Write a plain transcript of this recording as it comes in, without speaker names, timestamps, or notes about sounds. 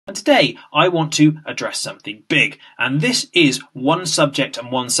And today I want to address something big, and this is one subject and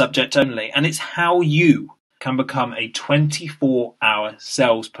one subject only, and it's how you can become a 24-hour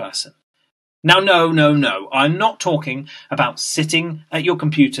salesperson. Now, no, I'm not talking about sitting at your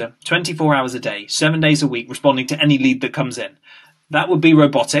computer 24 hours a day, 7 days a week, responding to any lead that comes in. That would be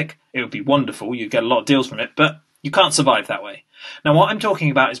robotic, it would be wonderful, you'd get a lot of deals from it, but you can't survive that way. Now, what I'm talking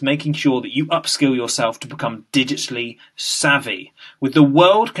about is making sure that you upskill yourself to become digitally savvy. With the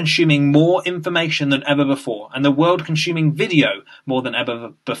world consuming more information than ever before, and the world consuming video more than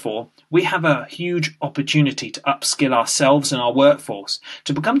ever before, we have a huge opportunity to upskill ourselves and our workforce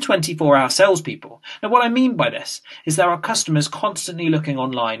to become 24-hour salespeople. Now, what I mean by this is there are customers constantly looking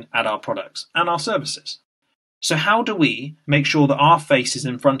online at our products and our services. So how do we make sure that our face is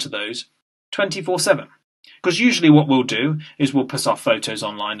in front of those 24/7? Because usually what we'll do is we'll put our photos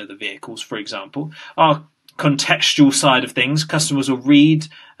online of the vehicles, for example. Our contextual side of things, customers will read,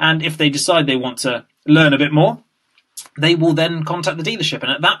 and if they decide they want to learn a bit more, they will then contact the dealership.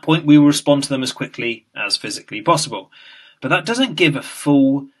 And at that point, we will respond to them as quickly as physically possible. But that doesn't give a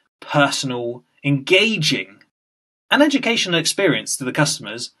full, personal, engaging, and educational experience to the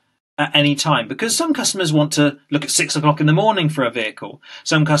customers at any time, because some customers want to look at 6 o'clock in the morning for a vehicle.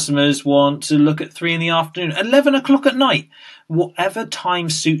 Some customers want to look at 3 in the afternoon, 11 o'clock at night. Whatever time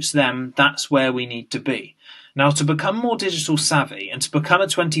suits them, that's where we need to be. Now, to become more digital savvy and to become a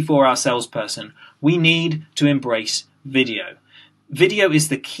 24-hour salesperson, we need to embrace video. Video is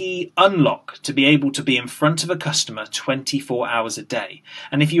the key unlock to be able to be in front of a customer 24 hours a day.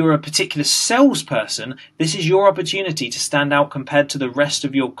 And if you're a particular salesperson, this is your opportunity to stand out compared to the rest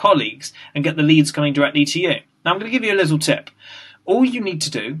of your colleagues and get the leads coming directly to you. Now, I'm going to give you a little tip. All you need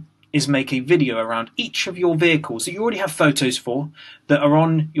to do is make a video around each of your vehicles that you already have photos for that are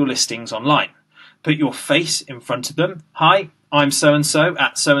on your listings online. Put your face in front of them. Hi, I'm so-and-so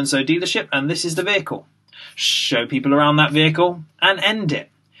at so-and-so dealership, and this is the vehicle. Show people around that vehicle and end it.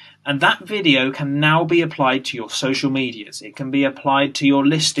 And that video can now be applied to your social medias. It can be applied to your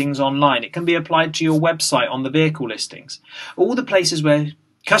listings online. It can be applied to your website on the vehicle listings. All the places where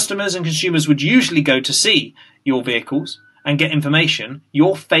customers and consumers would usually go to see your vehicles and get information,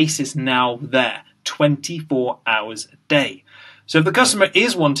 your face is now there 24 hours a day. So if the customer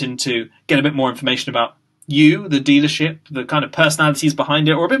is wanting to get a bit more information about you, the dealership, the kind of personalities behind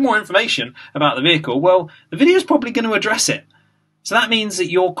it, or a bit more information about the vehicle, well, the video is probably going to address it. So that means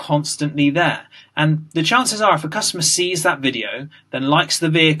that you're constantly there. And the chances are if a customer sees that video, then likes the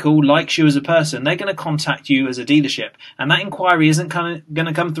vehicle, likes you as a person, they're going to contact you as a dealership. And that inquiry isn't going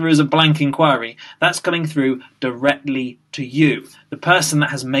to come through as a blank inquiry. That's coming through directly to you, the person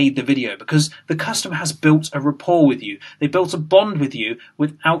that has made the video, because the customer has built a rapport with you. They built a bond with you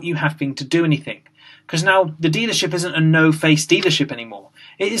without you having to do anything. Because now the dealership isn't a no-face dealership anymore.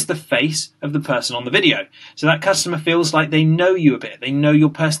 It is the face of the person on the video. So that customer feels like they know you a bit. They know your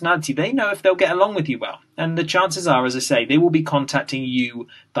personality. They know if they'll get along with you well. And the chances are, as I say, they will be contacting you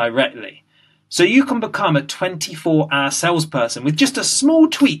directly. So you can become a 24-hour salesperson with just a small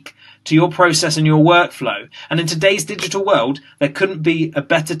tweak to your process and your workflow. And in today's digital world, there couldn't be a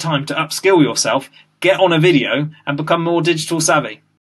better time to upskill yourself, get on a video, and become more digital savvy.